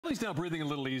Families now breathing a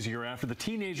little easier after the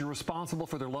teenager responsible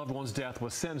for their loved one's death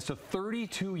was sentenced to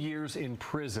 32 years in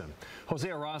prison. Jose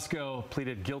Orozco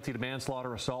pleaded guilty to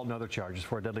manslaughter, assault, and other charges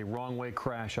for a deadly wrong-way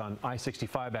crash on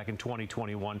I-65 back in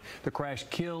 2021. The crash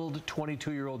killed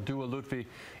 22-year-old Dua Lutfi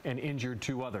and injured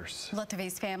 2 others.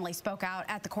 Lutfi's family spoke out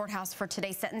at the courthouse for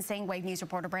today's sentencing. Wave News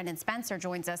reporter Brandon Spencer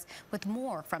joins us with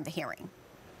more from the hearing.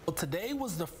 Well, today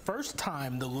was the first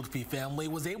time the Lutfi family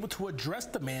was able to address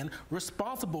the man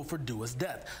responsible for Dua's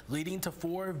death, leading to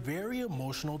 4 very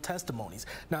emotional testimonies.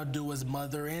 Now, Dua's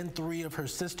mother and 3 of her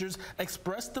sisters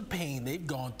expressed the pain they've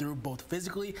gone through both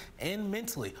physically and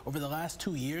mentally over the last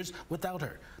 2 years without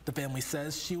her. The family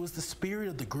says she was the spirit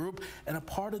of the group, and a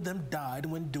part of them died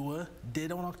when Dua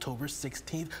did on October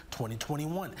 16,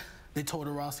 2021. They told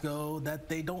Orozco that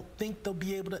they don't think they'll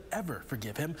be able to ever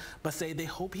forgive him, but say they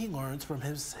hope he learns from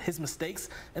his mistakes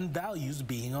and values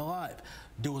being alive.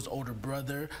 Dua's older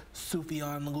brother,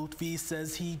 Sufyan Lutfi,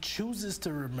 says he chooses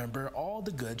to remember all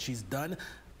the good she's done,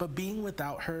 but being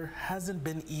without her hasn't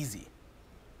been easy.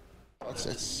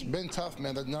 It's been tough,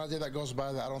 man. There's not a day that goes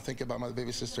by that I don't think about my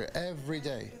baby sister every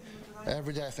day.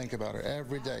 Every day I think about her.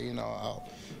 Every day, you know,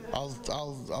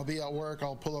 I'll be at work.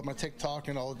 I'll pull up my TikTok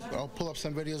and I'll pull up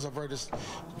some videos of her just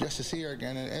to see her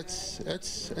again. And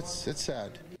it's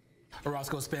sad.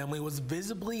 Orozco's family was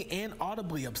visibly and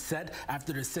audibly upset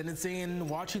after the sentencing and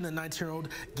watching the 19-year-old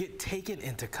get taken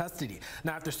into custody.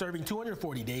 Now, after serving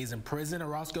 240 days in prison,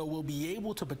 Orozco will be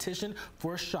able to petition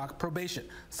for a shock probation,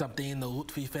 something the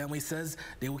Lutfi family says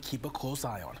they will keep a close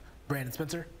eye on. Brandon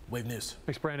Spencer, Wave News.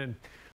 Thanks, Brandon.